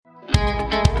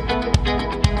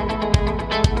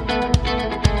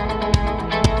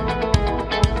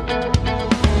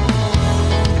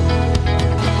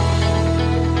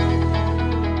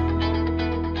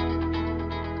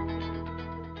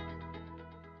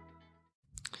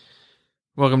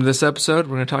Welcome to this episode.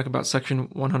 We're going to talk about section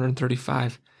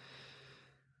 135.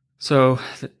 So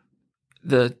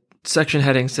the section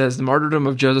heading says, the martyrdom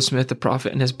of Joseph Smith, the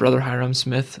prophet, and his brother Hyrum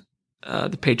Smith,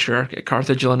 the patriarch, at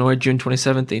Carthage, Illinois, June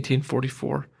 27th,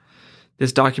 1844.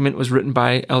 This document was written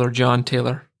by Elder John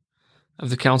Taylor of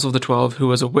the Council of the 12, who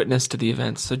was a witness to the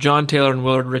events. So John Taylor and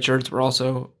Willard Richards were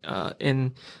also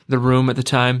in the room at the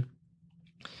time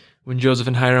when Joseph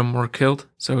and Hyrum were killed.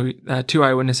 So two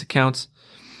eyewitness accounts.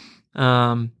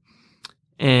 And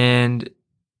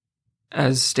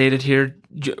as stated here,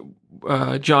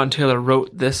 John Taylor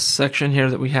wrote this section here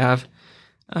that we have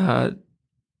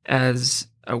as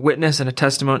a witness and a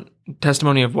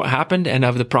testimony of what happened and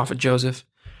of the prophet Joseph.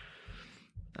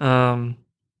 I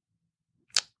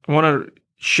want to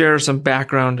share some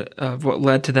background of what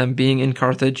led to them being in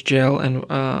Carthage jail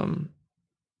and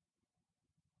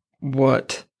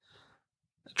what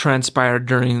transpired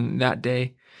during that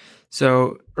day.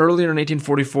 So earlier in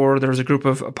 1844, there was a group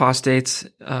of apostates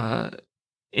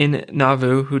in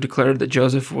Nauvoo who declared that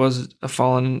Joseph was a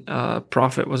fallen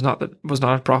prophet, was not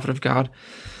a prophet of God,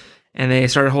 and they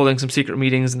started holding some secret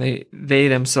meetings, and they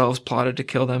themselves plotted to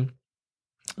kill them.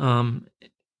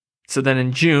 So then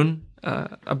in June,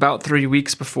 about 3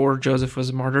 weeks before Joseph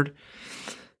was martyred,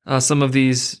 some of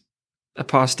these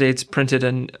apostates printed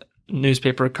a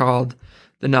newspaper called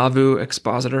the Nauvoo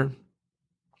Expositor.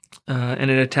 And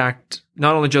it attacked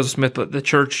not only Joseph Smith, but the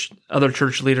church, other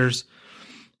church leaders,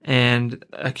 and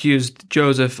accused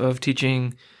Joseph of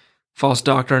teaching false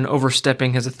doctrine,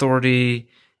 overstepping his authority,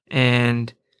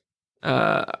 and,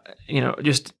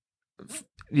 just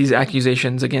these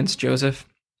accusations against Joseph.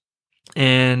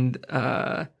 And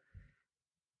so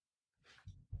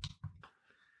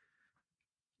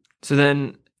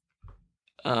then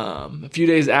a few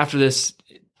days after this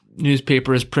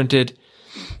newspaper is printed,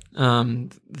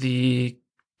 the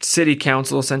city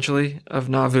council, essentially, of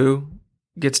Nauvoo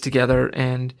gets together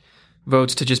and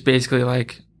votes to just basically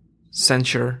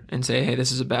censure and say, hey,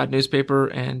 this is a bad newspaper.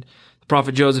 And the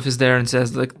prophet Joseph is there and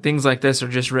says things like this are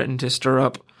just written to stir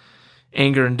up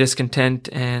anger and discontent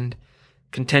and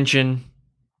contention.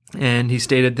 And he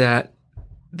stated that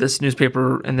this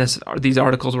newspaper and these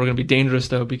articles were going to be dangerous,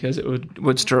 though, because it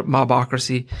would stir up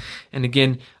mobocracy. And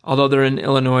again, although they're in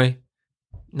Illinois,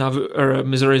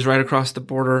 Missouri is right across the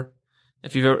border.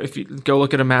 If you go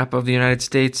look at a map of the United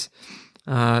States,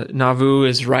 Nauvoo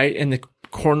is right in the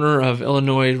corner of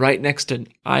Illinois, right next to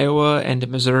Iowa and to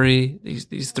Missouri.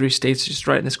 These three states just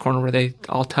right in this corner where they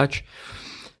all touch.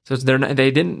 So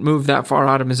they didn't move that far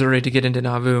out of Missouri to get into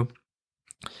Nauvoo.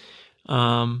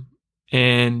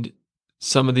 And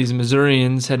some of these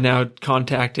Missourians had now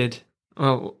contacted.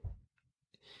 Anyway,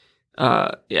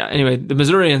 the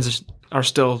Missourians are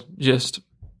still just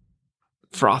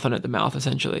frothing at the mouth,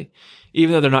 essentially.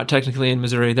 Even though they're not technically in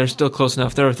Missouri, they're still close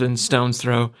enough. They're within stone's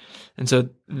throw. And so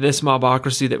this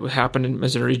mobocracy that happened in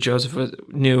Missouri, Joseph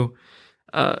knew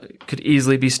could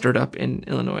easily be stirred up in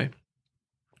Illinois.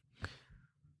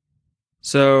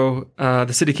 So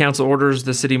the city council orders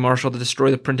the city marshal to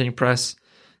destroy the printing press.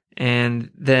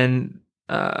 And then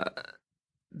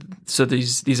so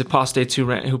these apostates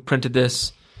who printed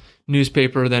this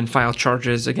newspaper then file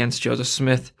charges against Joseph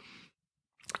Smith.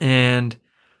 And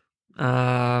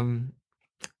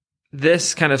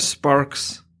this kind of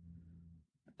sparks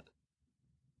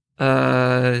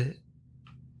a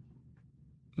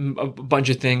bunch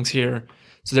of things here.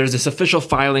 So there's this official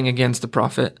filing against the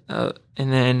prophet, and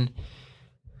then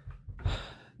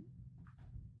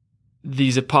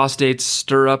these apostates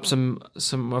stir up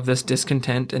some of this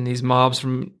discontent, and these mobs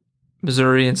from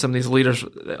Missouri and some of these leaders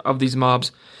of these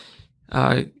mobs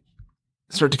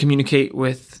start to communicate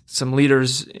with some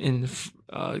leaders in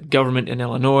government in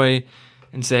Illinois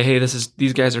and say, hey,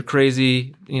 these guys are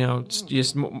crazy,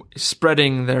 just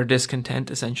spreading their discontent,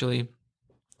 essentially.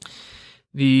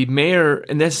 The mayor,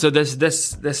 and this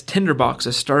tinderbox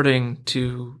is starting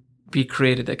to be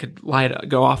created that could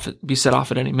be set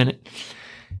off at any minute.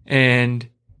 And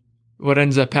what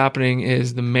ends up happening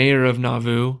is the mayor of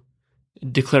Nauvoo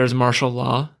declares martial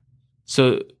law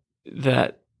so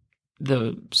that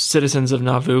the citizens of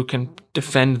Nauvoo can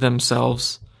defend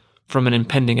themselves from an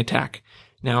impending attack.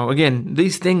 Now, again,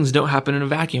 these things don't happen in a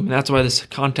vacuum, and that's why this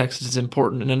context is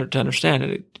important to understand,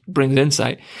 and it brings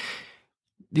insight.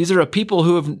 These are a people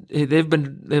who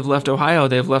they've left Ohio,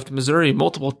 they've left Missouri,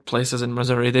 multiple places in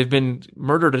Missouri. They've been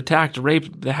murdered, attacked,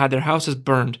 raped. They had their houses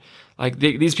burned.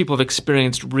 These people have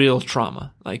experienced real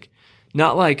trauma.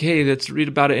 Not hey, let's read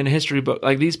about it in history, but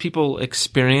these people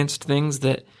experienced things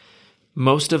that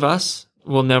most of us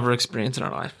will never experience in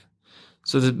our life.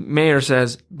 So the mayor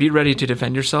says, be ready to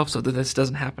defend yourself so that this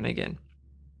doesn't happen again.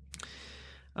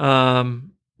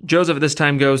 Joseph at this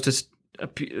time goes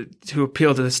to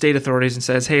appeal to the state authorities and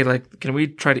says, "Hey, like, can we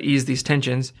try to ease these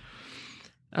tensions?"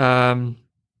 And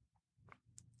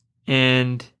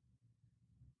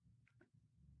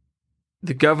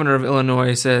the governor of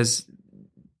Illinois says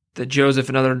that Joseph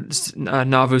and other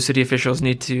Nauvoo city officials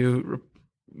need to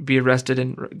be arrested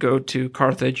and go to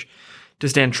Carthage to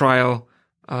stand trial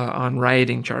on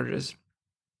rioting charges.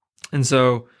 And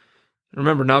so,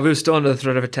 remember, Nauvoo is still under the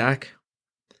threat of attack.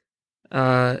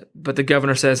 But the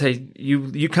governor says, "Hey,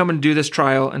 you come and do this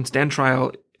trial and stand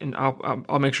trial, and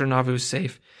I'll make sure Nauvoo is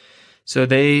safe." So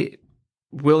they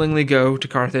willingly go to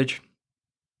Carthage.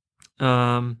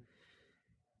 There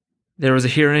was a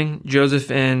hearing. Joseph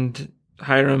and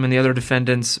Hiram and the other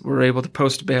defendants were able to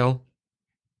post bail.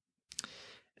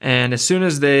 And as soon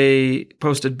as they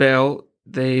posted bail,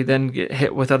 they then get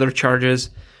hit with other charges.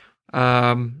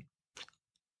 By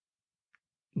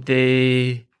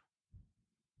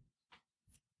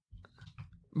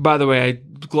the way, I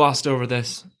glossed over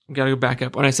this. I've got to go back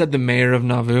up. When I said the mayor of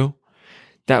Nauvoo,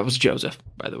 that was Joseph,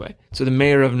 by the way. So the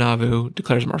mayor of Nauvoo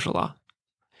declares martial law.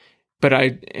 But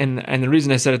the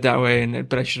reason I said it that way,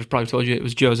 but I should have probably told you it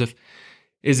was Joseph,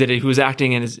 is that he was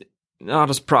acting as not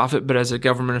as prophet, but as a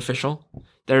government official.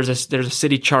 There's a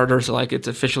city charter, so like it's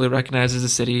officially recognized as a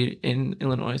city in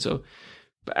Illinois. So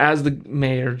as the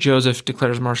mayor, Joseph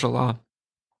declares martial law.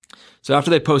 So after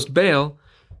they post bail,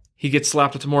 he gets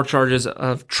slapped with more charges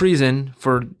of treason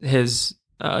for his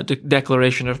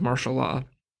declaration of martial law.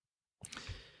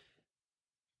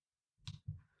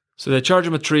 So they charge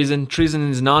him with treason. Treason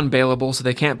is non-bailable, so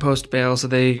they can't post bail. So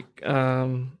they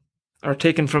are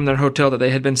taken from their hotel that they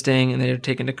had been staying, and they are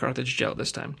taken to Carthage jail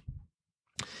this time.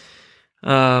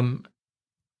 So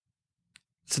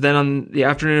then on the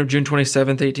afternoon of June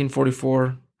 27th,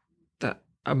 1844,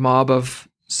 a mob of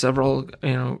several,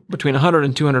 between 100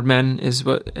 and 200 men is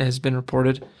what has been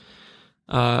reported,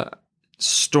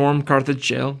 stormed Carthage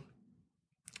jail.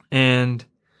 And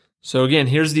so again,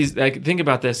 here's these, like, think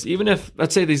about this. Even if,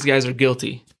 let's say these guys are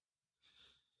guilty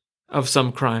of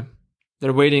some crime,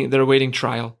 they're awaiting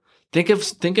trial. Think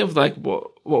of like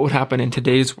what would happen in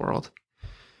today's world.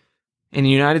 In the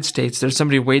United States, there's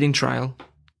somebody awaiting trial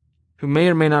who may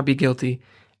or may not be guilty,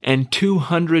 and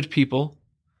 200 people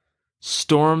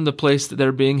storm the place that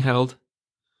they're being held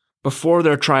before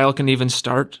their trial can even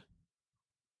start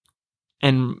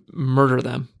and murder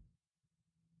them.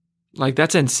 Like,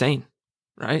 that's insane,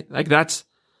 right? Like, that's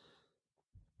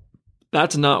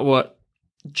not what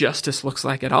justice looks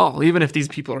like at all, even if these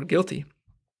people are guilty.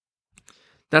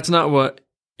 That's not what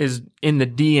is in the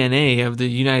DNA of the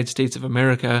United States of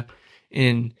America,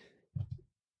 in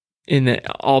that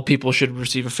all people should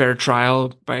receive a fair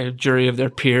trial by a jury of their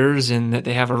peers, and that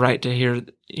they have a right to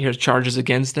hear charges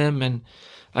against them, and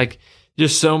like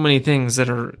just so many things that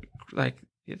are like,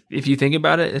 if you think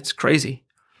about it, it's crazy.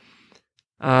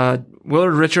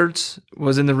 Willard Richards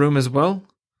was in the room as well,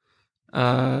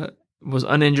 was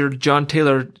uninjured. John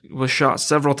Taylor was shot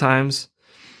several times,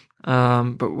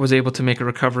 but was able to make a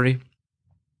recovery.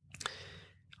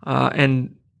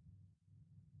 And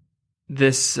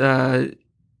this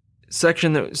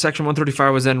Section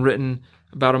 135 was then written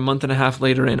about a month and a half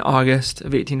later in August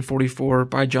of 1844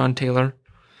 by John Taylor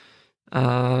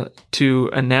to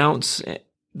announce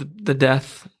the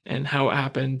death and how it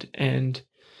happened, and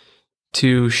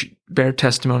to bear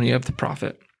testimony of the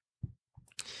prophet.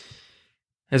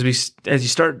 As you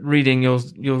start reading,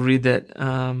 you'll read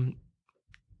that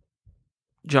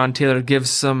John Taylor gives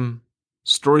some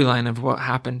storyline of what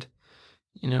happened.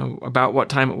 About what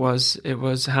time it was. It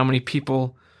was how many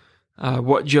people.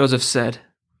 What Joseph said,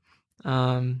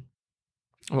 what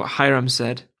Hiram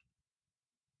said,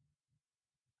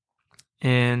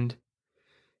 and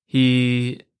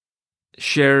he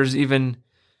shares even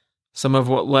some of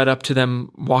what led up to them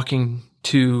walking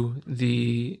to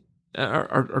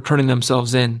or turning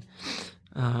themselves in,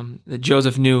 that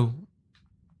Joseph knew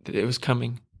that it was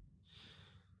coming.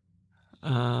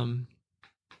 John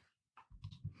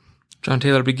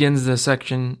Taylor begins the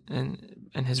section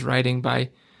and his writing by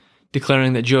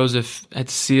declaring that Joseph had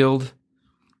sealed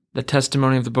the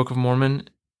testimony of the Book of Mormon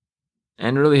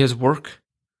and really his work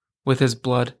with his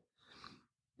blood.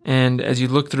 And as you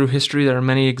look through history, there are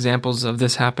many examples of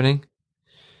this happening.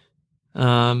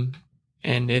 And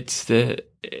it's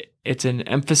an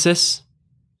emphasis,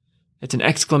 it's an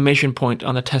exclamation point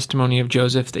on the testimony of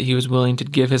Joseph that he was willing to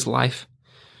give his life.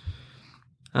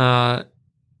 In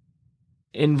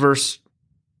verse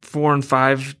 4 and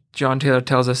 5, John Taylor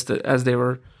tells us that as they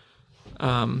were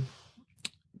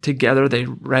together, they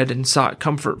read and sought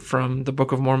comfort from the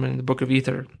Book of Mormon and the Book of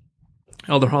Ether.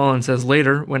 Elder Holland says,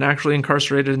 later, when actually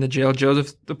incarcerated in the jail,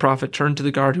 Joseph the prophet turned to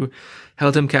the guard who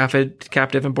held him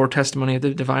captive and bore testimony of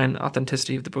the divine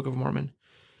authenticity of the Book of Mormon.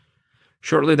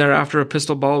 Shortly thereafter, a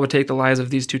pistol ball would take the lives of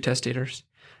these two testators.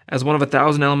 As one of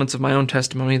 1,000 elements of my own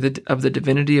testimony of the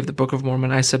divinity of the Book of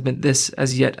Mormon, I submit this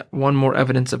as yet one more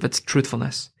evidence of its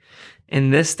truthfulness.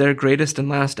 In this, their greatest and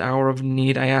last hour of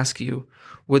need, I ask you,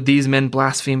 would these men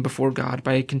blaspheme before God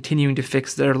by continuing to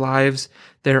fix their lives,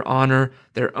 their honor,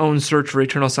 their own search for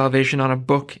eternal salvation on a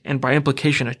book, and by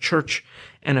implication a church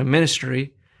and a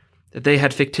ministry that they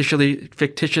had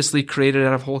fictitiously created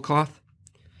out of whole cloth?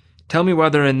 Tell me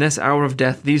whether in this hour of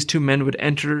death these two men would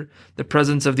enter the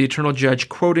presence of the eternal judge,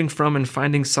 quoting from and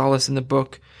finding solace in the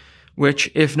book, which,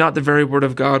 if not the very word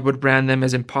of God, would brand them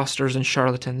as impostors and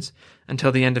charlatans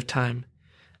until the end of time.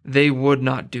 They would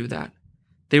not do that.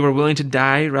 They were willing to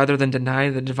die rather than deny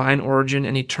the divine origin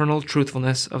and eternal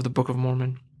truthfulness of the Book of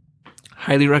Mormon.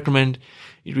 Highly recommend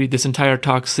you read this entire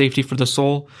talk, Safety for the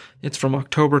Soul. It's from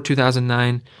October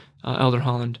 2009, Elder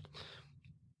Holland.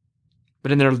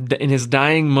 But in his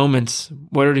dying moments,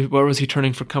 where was he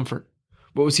turning for comfort?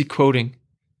 What was he quoting?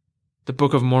 The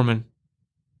Book of Mormon.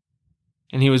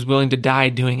 And he was willing to die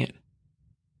doing it.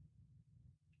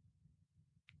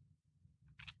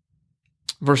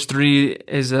 Verse 3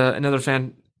 is another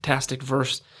fantastic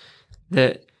verse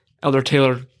that Elder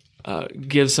Taylor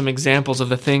gives some examples of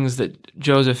the things that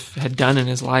Joseph had done in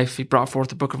his life. He brought forth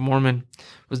the Book of Mormon,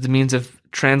 was the means of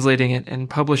translating it and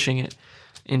publishing it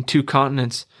in 2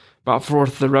 continents, brought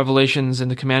forth the revelations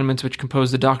and the commandments which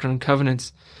compose the Doctrine and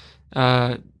Covenants,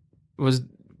 was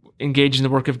engaged in the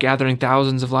work of gathering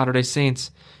thousands of Latter-day Saints,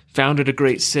 founded a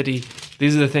great city.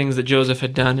 These are the things that Joseph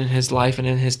had done in his life and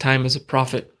in his time as a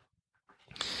prophet.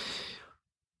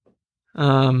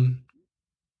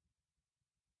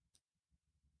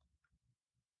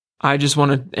 I just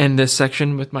want to end this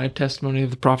section with my testimony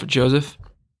of the prophet Joseph.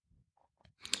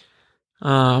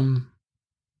 And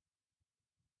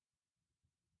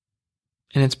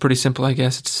it's pretty simple, I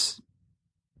guess.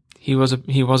 He was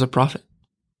a prophet.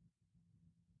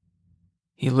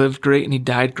 He lived great and he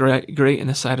died great in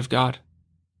the sight of God.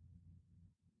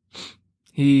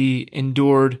 He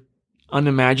endured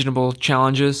unimaginable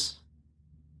challenges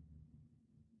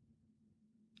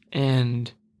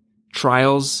and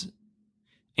trials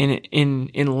in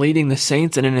leading the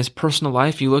saints, and in his personal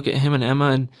life. You look at him and Emma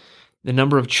and the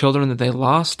number of children that they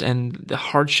lost and the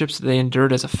hardships that they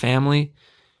endured as a family.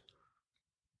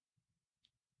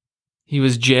 He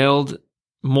was jailed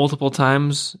multiple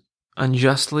times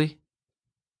unjustly,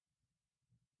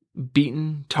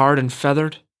 beaten, tarred, and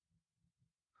feathered.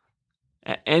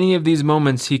 At any of these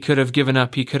moments, he could have given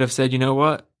up. He could have said, you know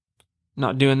what?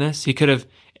 Not doing this. He could have,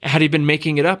 had he been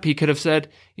making it up, he could have said,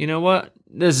 you know what?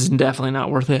 This is definitely not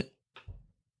worth it.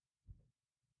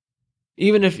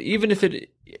 Even if it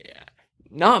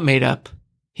not made up,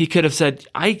 he could have said,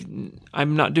 I'm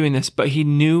not doing this. But he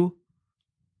knew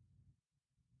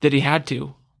that he had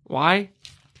to. Why?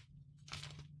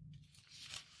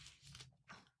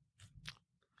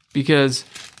 Because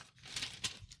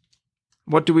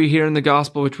what do we hear in the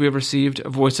gospel which we have received? A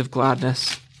voice of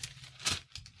gladness,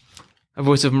 a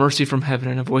voice of mercy from heaven,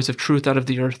 and a voice of truth out of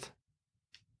the earth.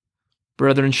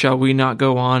 Brethren, shall we not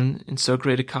go on in so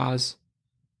great a cause?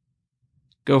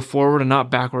 Go forward and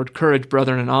not backward. Courage,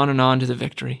 brethren, and on to the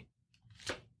victory.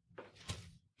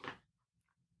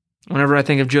 Whenever I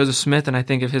think of Joseph Smith and I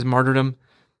think of his martyrdom,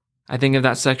 I think of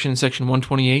that section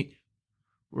 128,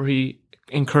 where he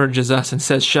encourages us and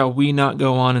says, shall we not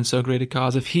go on in so great a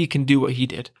cause? If he can do what he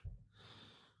did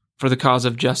for the cause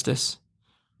of justice,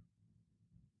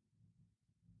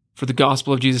 for the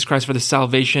gospel of Jesus Christ, for the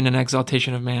salvation and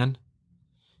exaltation of man,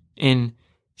 in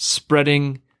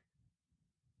spreading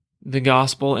the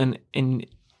gospel and in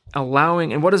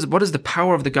allowing, and what is the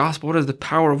power of the gospel? What is the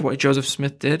power of what Joseph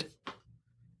Smith did?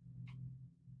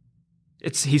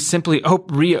 He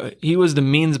was the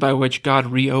means by which God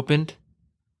reopened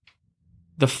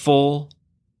the full,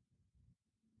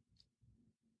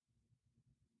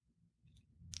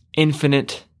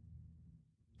 infinite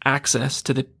access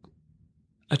to the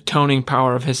atoning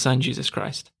power of his Son, Jesus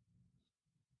Christ.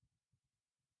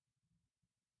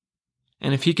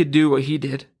 And if he could do what he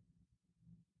did,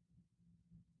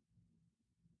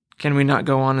 can we not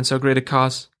go on in so great a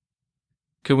cause?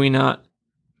 Could we not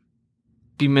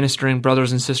be ministering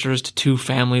brothers and sisters to 2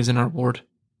 families in our ward?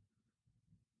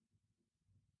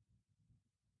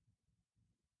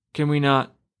 Can we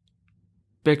not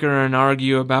bicker and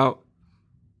argue about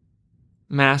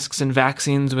masks and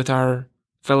vaccines with our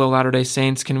fellow Latter-day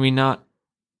Saints? Can we not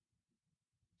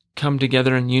come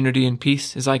together in unity and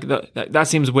peace? It's like that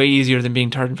seems way easier than being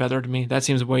tarred and feathered to me. That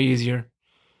seems way easier.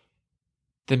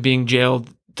 than being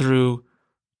jailed through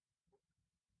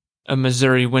a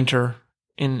Missouri winter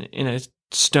in a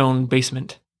stone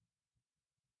basement.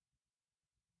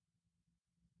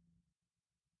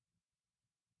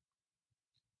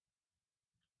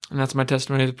 And that's my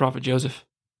testimony of the prophet Joseph.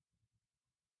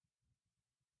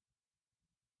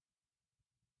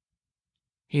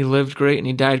 He lived great and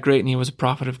he died great and he was a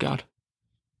prophet of God.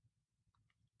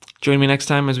 Join me next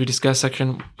time as we discuss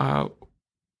section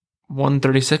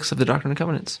 136 of the Doctrine and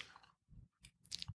Covenants.